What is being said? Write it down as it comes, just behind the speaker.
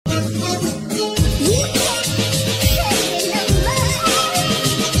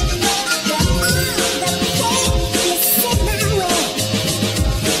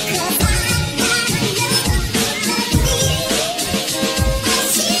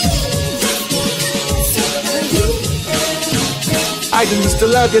I used to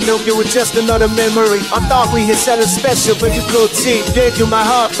love you, know you were just another memory. I thought we had something special, but you could see. Gave you my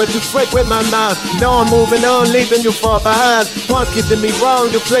heart, but you break with my mind. Now I'm moving on, leaving you far behind. One keeping me wrong,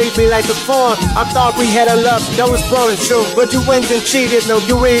 you played me like a pawn. I thought we had a love that was boring, true, but you went and cheated. No,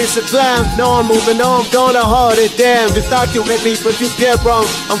 you were a clown. Now I'm moving on, gonna hold it down. You thought you hit me, but you dead wrong.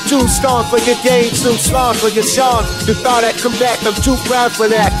 I'm too strong for your game, too smart for your charm. You thought I'd come back, I'm too proud for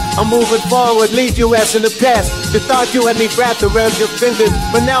that. I'm moving forward, leave you as in the past. You thought you had me wrapped around your fingers,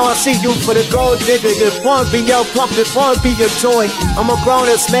 but now I see you for the gold digger. It won't be your pump, it won't be your toy. I'm a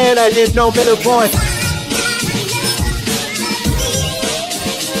grown-ass man, I didn't know little boy.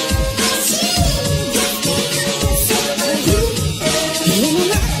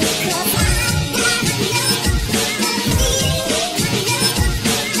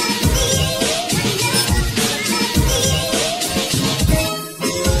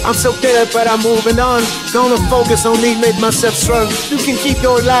 I'm so bitter, but I'm moving on. Gonna focus on me, make myself strong. You can keep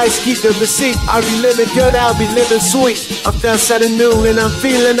your lies, keep the receipt. I'll be living good, I'll be living sweet. I found something new and I'm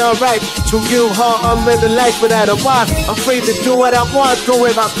feeling alright. To you, how I'm living life without a wife. I'm free to do what I want, go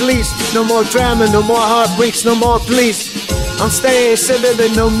where I please. No more drama, no more heartbreaks, no more pleas. I'm staying simple,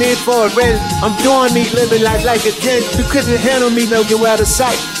 there's no need for a rent. I'm doing me, living life like a kid. You couldn't handle me, no, you're out of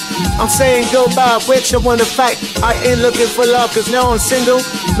sight. I'm saying goodbye, which I wanna fight. I ain't looking for love, cause now I'm single.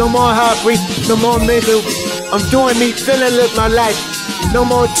 No more heartbreak, no more mingle. I'm doing me, feeling live my life. No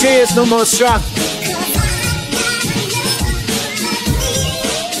more tears, no more strife.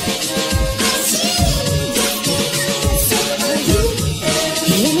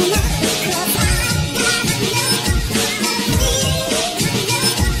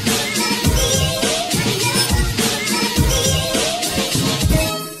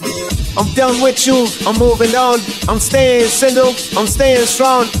 I'm done with you, I'm moving on. I'm staying single, I'm staying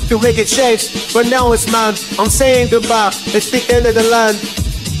strong. To make it change, but now it's mine. I'm saying goodbye, it's the end of the line.